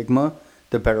that stigma,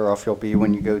 the better off you'll be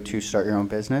when you go to start your own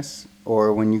business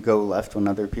or when you go left when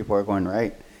other people are going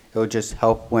right. It'll just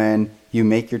help when you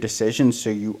make your decisions so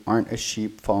you aren't a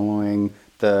sheep following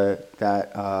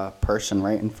that person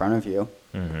right in front of you.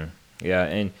 Yeah,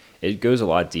 and it goes a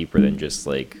lot deeper than just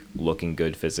like looking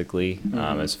good physically,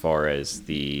 as far as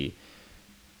the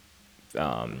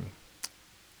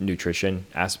nutrition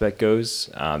aspect goes.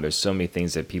 There's so many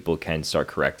things that people can start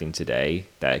correcting today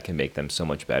that can make them so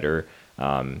much better.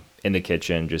 In the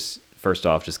kitchen, just first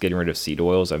off, just getting rid of seed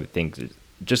oils. I would think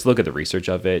just look at the research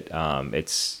of it.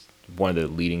 It's one of the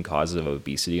leading causes of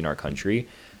obesity in our country,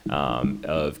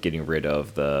 of getting rid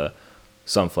of the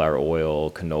sunflower oil,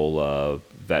 canola,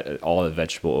 all the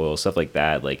vegetable oils, stuff like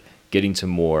that. Like getting to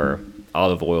more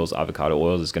olive oils, avocado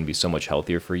oils is going to be so much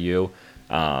healthier for you.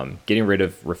 Getting rid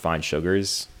of refined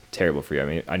sugars, terrible for you. I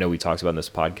mean, I know we talked about in this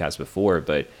podcast before,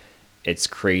 but it's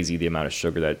crazy the amount of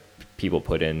sugar that people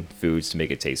put in foods to make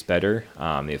it taste better.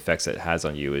 The effects that it has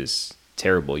on you is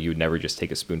terrible. You would never just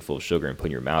take a spoonful of sugar and put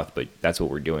in your mouth, but that's what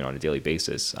we're doing on a daily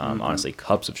basis. Honestly,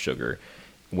 cups of sugar,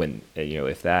 when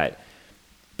if that.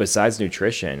 Besides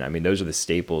nutrition, I mean, those are the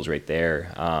staples right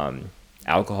there.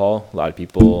 Alcohol, a lot of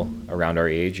people around our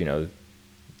age,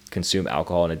 consume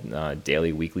alcohol on a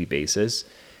daily, weekly basis,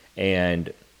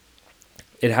 and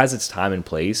it has its time and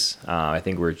place. I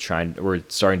think we're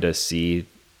starting to see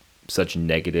such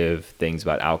negative things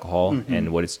about alcohol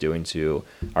and what it's doing to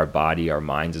our body, our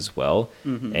minds as well.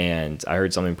 And I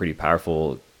heard something pretty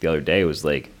powerful the other day. It was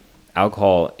like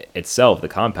alcohol itself, the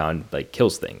compound, like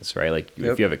kills things, right? Like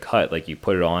if you have a cut, like you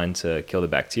put it on to kill the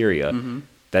bacteria,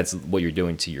 that's what you're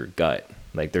doing to your gut.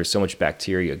 Like there's so much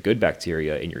bacteria, good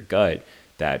bacteria in your gut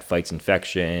that fights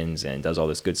infections and does all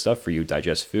this good stuff for you,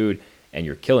 digest food, and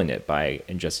you're killing it by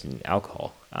ingesting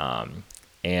alcohol.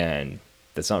 And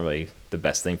that's not really the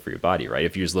best thing for your body, right?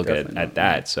 If you just look at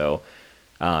that. So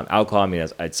alcohol, I mean,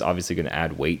 it's obviously going to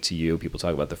add weight to you. People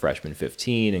talk about the freshman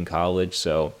 15 in college.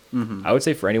 So I would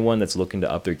say for anyone that's looking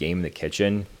to up their game in the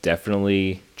kitchen,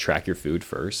 definitely track your food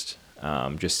first.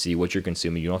 Just see what you're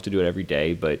consuming. You don't have to do it every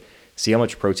day, but see how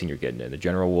much protein you're getting in. The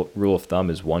general rule of thumb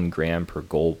is 1 gram per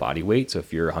goal body weight. So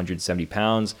if you're 170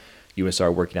 pounds, you want to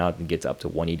start working out and get up to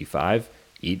 185,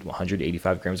 eat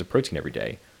 185 grams of protein every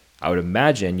day. I would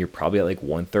imagine you're probably at like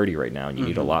 130 right now, and you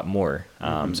need a lot more.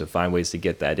 So find ways to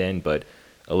get that in, but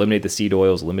eliminate the seed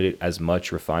oils, limit as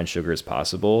much refined sugar as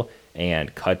possible,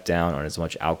 and cut down on as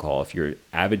much alcohol. If you're an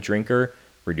avid drinker,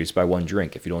 reduce by 1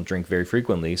 drink. If you don't drink very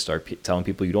frequently, start telling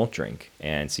people you don't drink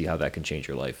and see how that can change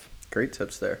your life. Great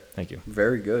tips there. Thank you.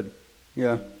 Very good.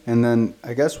 Yeah. And then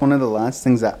I guess one of the last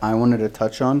things that I wanted to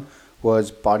touch on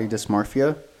was body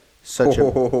dysmorphia.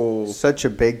 Such a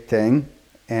big thing.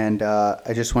 And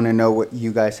I just want to know what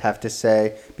you guys have to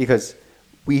say, because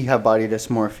we have body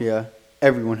dysmorphia.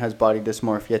 Everyone has body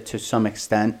dysmorphia to some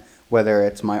extent, whether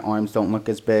it's my arms don't look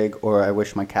as big or I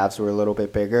wish my calves were a little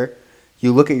bit bigger.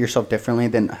 You look at yourself differently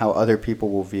than how other people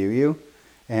will view you.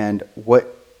 And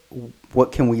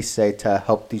what can we say to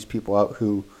help these people out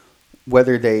who,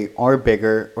 whether they are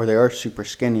bigger or they are super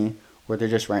skinny or they're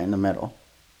just right in the middle?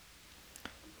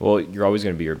 Well, you're always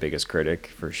going to be your biggest critic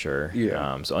for sure.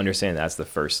 Yeah. So understand that's the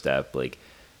first step. Like,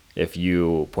 if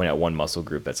you point out one muscle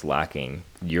group that's lacking,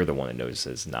 you're the one that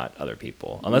notices, not other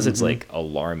people. Unless it's like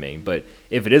alarming. But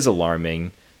if it is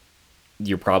alarming,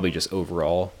 you're probably just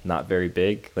overall not very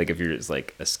big. Like if you're just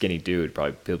like a skinny dude,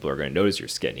 probably people are going to notice you're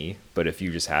skinny. But if you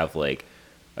just have like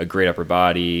a great upper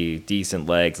body, decent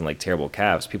legs, and like terrible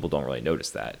calves, people don't really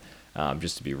notice that.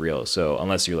 Just to be real. So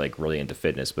unless you're like really into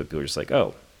fitness, but people are just like,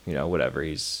 oh, you know, whatever,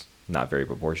 he's not very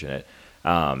proportionate.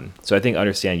 So I think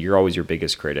understand you're always your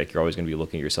biggest critic. You're always going to be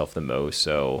looking at yourself the most.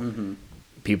 So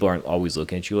people aren't always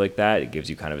looking at you like that. It gives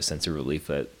you kind of a sense of relief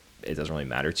that it doesn't really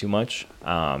matter too much.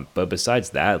 But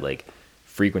besides that, like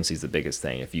frequency is the biggest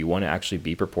thing. If you want to actually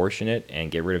be proportionate and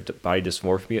get rid of body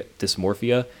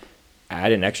dysmorphia,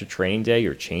 add an extra training day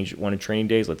or change one of training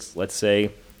days. Let's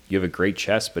say you have a great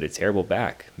chest but a terrible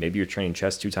back. Maybe you're training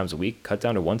chest 2 times a week. Cut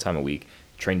down to 1 time a week.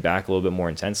 Train back a little bit more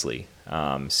intensely.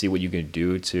 See what you can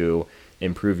do to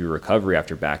improve your recovery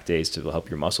after back days to help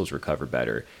your muscles recover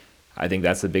better. I think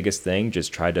that's the biggest thing.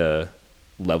 Just try to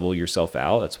level yourself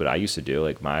out. That's what I used to do.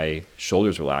 Like my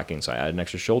shoulders were lacking, so I added an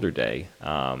extra shoulder day.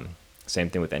 Same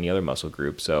thing with any other muscle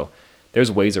group. So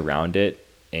there's ways around it.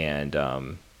 And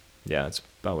yeah, that's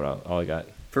about all I got.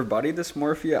 For body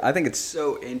dysmorphia, I think it's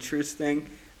so interesting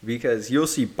because you'll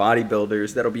see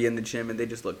bodybuilders that'll be in the gym and they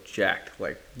just look jacked.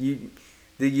 Like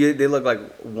they look like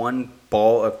one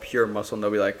ball of pure muscle, and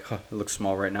they'll be like, oh, it looks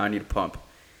small right now, I need a pump.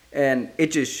 And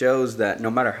it just shows that no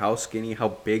matter how skinny, how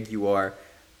big you are,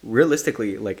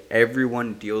 realistically, like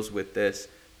everyone deals with this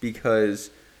because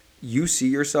you see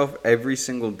yourself every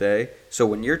single day. So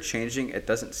when you're changing, it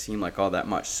doesn't seem like all that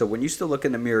much. So when you still look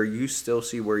in the mirror, you still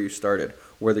see where you started.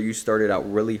 Whether you started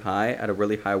out really high at a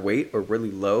really high weight or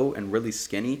really low and really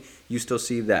skinny, you still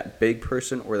see that big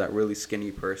person or that really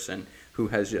skinny person who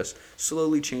has just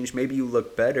slowly changed. Maybe you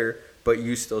look better, but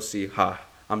you still see,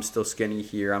 I'm still skinny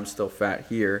here, I'm still fat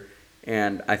here.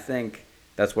 And I think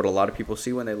that's what a lot of people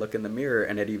see when they look in the mirror,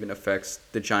 and it even affects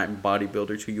the giant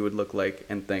bodybuilders who you would look like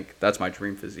and think, that's my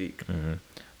dream physique. Mm-hmm.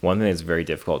 One thing that's very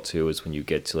difficult too is when you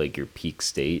get to like your peak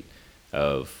state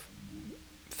of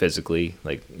physically,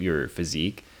 like your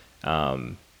physique,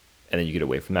 and then you get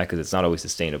away from that because it's not always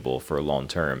sustainable for a long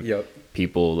term. Yep.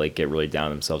 People like get really down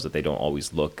on themselves that they don't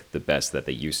always look the best that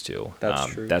they used to.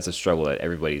 That's true. That's a struggle that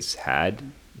everybody's had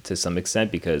to some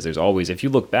extent, because there's always, if you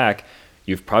look back,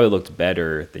 you've probably looked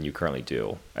better than you currently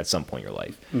do at some point in your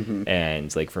life. Mm-hmm.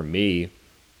 And like for me,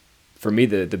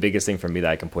 the biggest thing for me that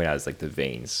I can point out is like the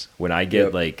veins. When I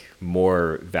get like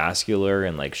more vascular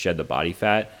and like shed the body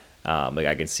fat, like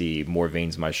I can see more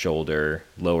veins in my shoulder,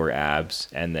 lower abs,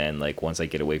 and then like once I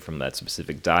get away from that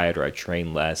specific diet or I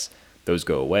train less, those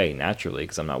go away naturally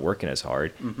because I'm not working as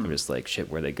hard. Mm-hmm. I'm just like, shit,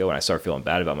 where'd they go? And I start feeling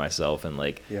bad about myself and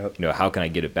like, you know, how can I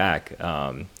get it back?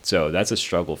 So that's a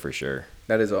struggle for sure.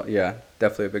 That is,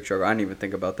 definitely a big struggle. I didn't even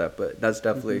think about that, but that's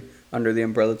definitely under the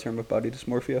umbrella term of body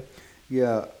dysmorphia.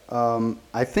 Yeah,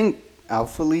 I think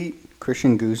Alphalete,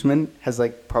 Christian Guzman, has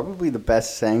like probably the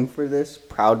best saying for this: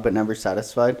 proud but never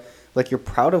satisfied. Like you're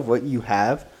proud of what you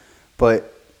have,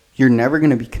 but you're never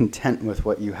going to be content with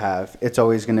what you have. It's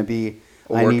always going to be,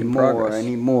 I need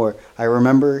more. I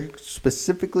remember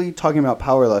specifically talking about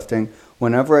powerlifting.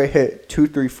 Whenever I hit 2,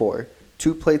 3, 4,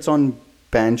 2 plates on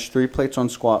bench, 3 plates on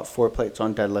squat, 4 plates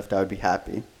on deadlift, I would be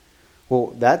happy. Well,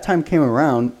 that time came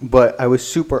around, but I was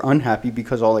super unhappy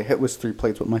because all I hit was 3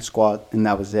 plates with my squat, and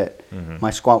that was it. Mm-hmm.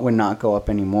 My squat would not go up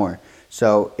anymore.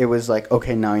 So it was like,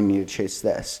 okay, now I need to chase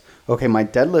this. Okay, my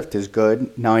deadlift is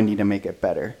good. Now I need to make it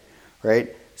better,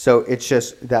 right? So it's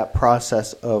just that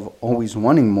process of always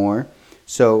wanting more.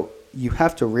 So you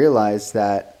have to realize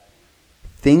that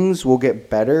things will get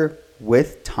better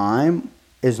with time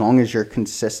as long as you're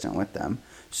consistent with them.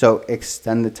 So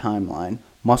extend the timeline.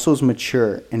 Muscles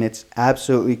mature, and it's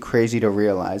absolutely crazy to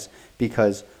realize,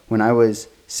 because when I was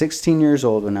 16 years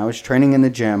old, when I was training in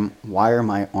the gym, why are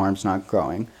my arms not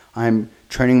growing? I'm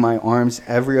training my arms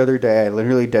every other day. I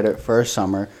literally did it for a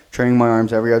summer, training my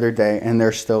arms every other day, and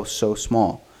they're still so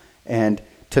small. And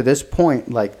to this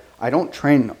point, like, I don't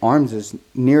train arms as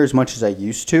near as much as I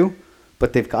used to,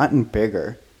 but they've gotten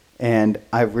bigger. And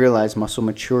I've realized muscle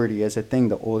maturity is a thing.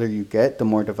 The older you get, the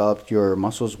more developed your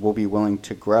muscles will be willing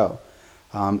to grow.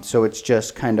 So it's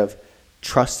just kind of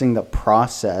trusting the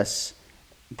process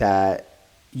that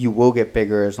you will get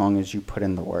bigger as long as you put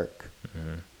in the work.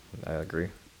 Mm-hmm. I agree.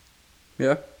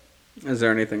 Yeah. Is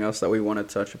there anything else that we want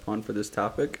to touch upon for this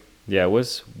topic? Yeah,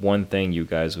 what's one thing you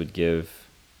guys would give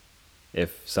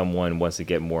if someone wants to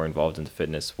get more involved into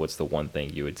fitness? What's the one thing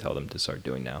you would tell them to start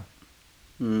doing now?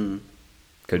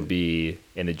 Could be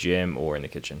in the gym or in the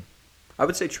kitchen. I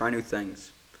would say try new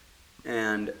things.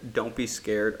 And don't be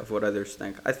scared of what others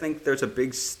think. I think there's a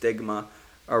big stigma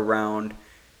around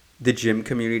the gym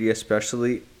community,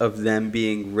 especially, of them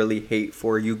being really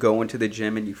hateful. You go into the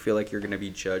gym and you feel like you're going to be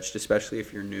judged, especially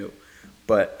if you're new.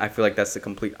 But I feel like that's the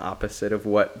complete opposite of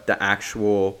what the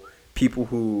actual people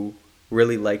who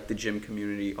really like the gym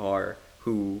community are,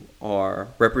 who are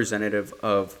representative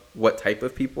of what type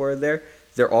of people are there.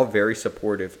 They're all very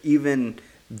supportive. Even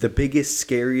the biggest,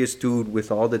 scariest dude with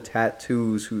all the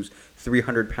tattoos, who's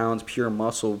 300 pounds pure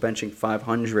muscle, benching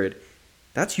 500,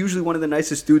 that's usually one of the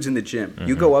nicest dudes in the gym. Mm-hmm.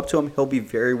 You go up to him, he'll be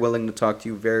very willing to talk to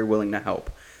you, very willing to help.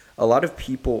 A lot of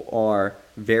people are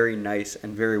very nice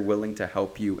and very willing to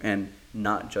help you and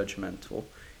not judgmental.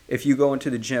 If you go into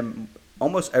the gym,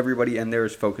 almost everybody in there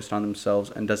is focused on themselves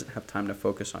and doesn't have time to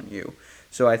focus on you.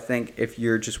 So I think if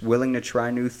you're just willing to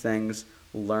try new things,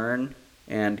 learn,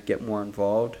 and get more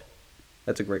involved,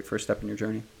 that's a great first step in your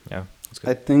journey. Yeah, that's good.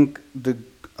 I think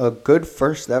a good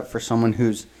first step for someone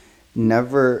who's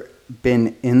never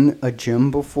been in a gym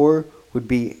before would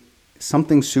be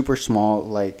something super small,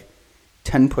 like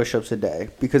 10 push-ups a day.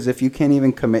 Because if you can't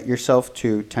even commit yourself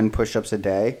to 10 push-ups a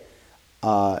day,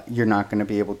 you're not going to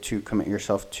be able to commit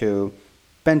yourself to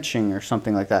benching or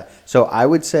something like that. So I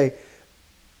would say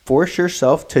force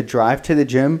yourself to drive to the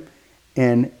gym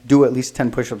and do at least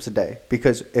 10 push-ups a day.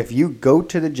 Because if you go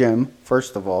to the gym,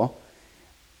 first of all,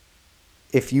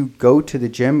 if you go to the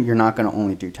gym, you're not going to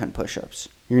only do 10 push-ups.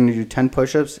 You're going to do 10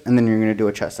 push-ups, and then you're going to do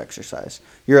a chest exercise.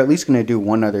 You're at least going to do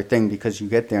one other thing, because you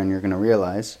get there and you're going to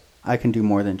realize, I can do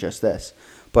more than just this.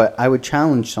 But I would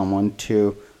challenge someone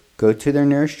to go to their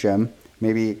nearest gym,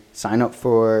 maybe sign up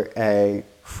for a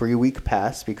free week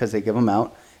pass because they give them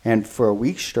out, and for a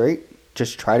week straight,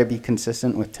 just try to be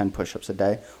consistent with 10 push-ups a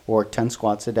day, or 10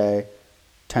 squats a day,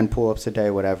 10 pull-ups a day,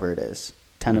 whatever it is.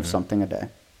 10 of something a day.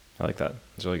 I like that.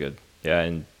 It's really good. Yeah,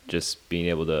 and just being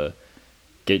able to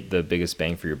get the biggest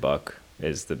bang for your buck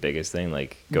is the biggest thing.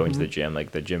 Like going to the gym,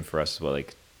 like the gym for us is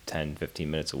like 10,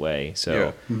 15 minutes away.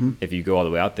 So if you go all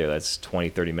the way out there, that's 20,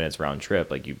 30 minutes round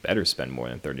trip. Like you better spend more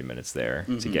than 30 minutes there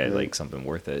to get like something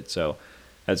worth it. So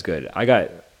that's good. I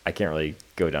can't really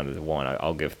go down to the one.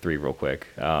 I'll give three real quick.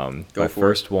 My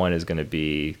first one is going to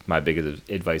be my biggest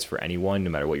advice for anyone,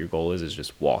 no matter what your goal is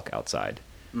just walk outside.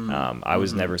 I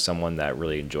was never someone that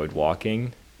really enjoyed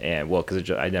walking, and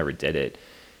because I never did it.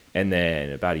 And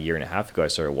then about a year and a half ago, I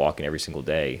started walking every single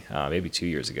day, maybe 2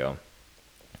 years ago.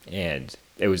 And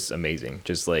it was amazing.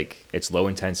 Just like, it's low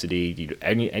intensity.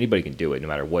 Anybody can do it, no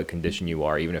matter what condition you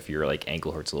are. Even if your like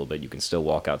ankle hurts a little bit, you can still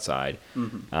walk outside.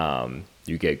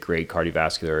 You get great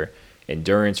cardiovascular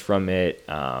endurance from it.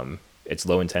 It's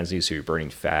low intensity, so you're burning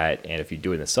fat. And if you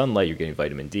do it in the sunlight, you're getting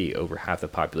vitamin D. Over half the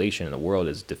population in the world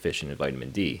is deficient in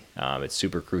vitamin D. It's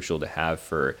super crucial to have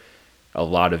for a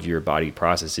lot of your body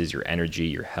processes, your energy,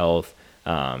 your health.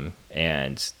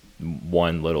 And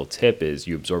one little tip is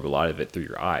you absorb a lot of it through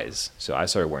your eyes. So I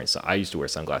used to wear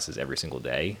sunglasses every single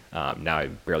day. Now I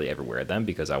barely ever wear them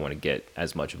because I want to get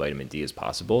as much vitamin D as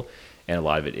possible. And a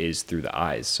lot of it is through the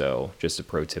eyes. So just a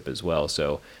pro tip as well.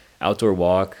 So outdoor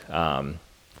walk.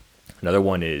 Another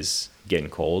one is getting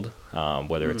cold,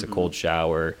 whether it's a cold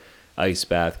shower, ice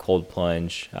bath, cold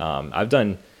plunge. I've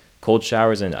done cold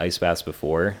showers and ice baths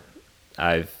before.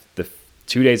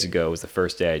 2 days ago was the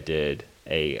first day I did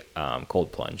a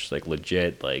cold plunge, like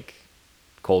legit, like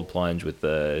cold plunge with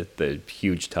the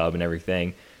huge tub and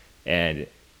everything. And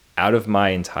out of my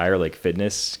entire like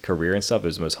fitness career and stuff, it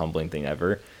was the most humbling thing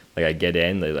ever. Like I get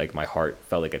in, like my heart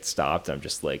felt like it stopped. I'm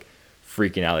just like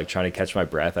freaking out, like trying to catch my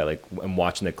breath. I'm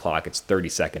watching the clock. It's 30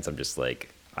 seconds. I'm just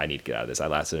like, I need to get out of this. I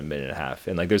lasted a minute and a half.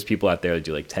 And like, there's people out there that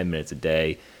do like 10 minutes a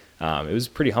day. It was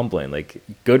pretty humbling, like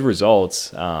good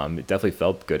results. It definitely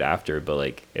felt good after, but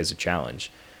like it's a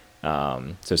challenge.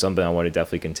 So something I want to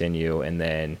definitely continue. And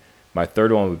then my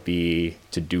third one would be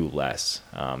to do less.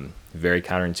 Very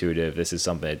counterintuitive. This is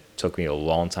something that took me a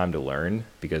long time to learn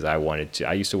because I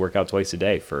used to work out twice a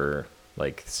day for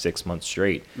like 6 months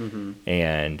straight. Mm-hmm.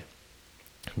 And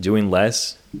doing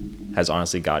less has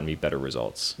honestly gotten me better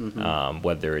results. Mm-hmm.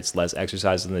 Whether it's less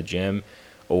exercise in the gym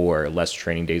or less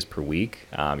training days per week,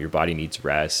 your body needs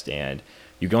rest, and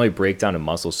you can only break down a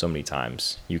muscle so many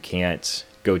times. You can't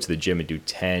go to the gym and do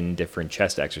 10 different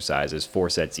chest exercises, 4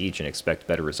 sets each, and expect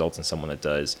better results than someone that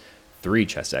does 3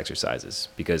 chest exercises.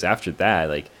 Because after that,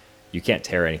 like, you can't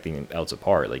tear anything else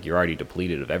apart. Like, you're already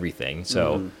depleted of everything.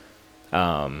 So,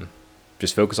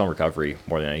 just focus on recovery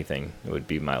more than anything. It would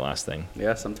be my last thing.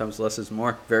 Yeah, sometimes less is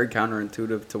more. Very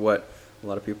counterintuitive to what a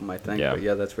lot of people might think. Yeah. But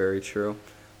yeah, that's very true.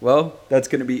 Well, that's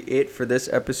going to be it for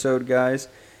this episode, guys.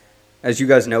 As you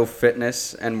guys know,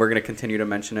 fitness, and we're going to continue to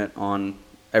mention it on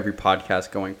every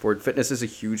podcast going forward, fitness is a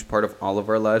huge part of all of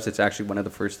our lives. It's actually one of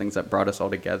the first things that brought us all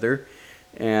together.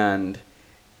 And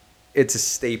it's a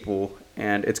staple,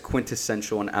 and it's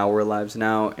quintessential in our lives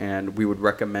now, and we would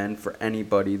recommend for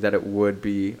anybody that it would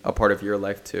be a part of your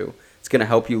life too. It's going to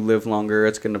help you live longer.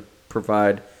 It's going to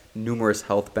provide numerous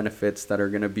health benefits that are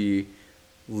going to be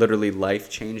literally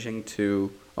life-changing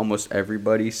to almost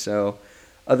everybody. So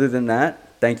other than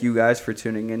that, thank you guys for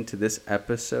tuning in to this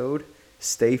episode.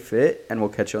 Stay fit, and we'll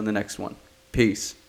catch you on the next one. Peace.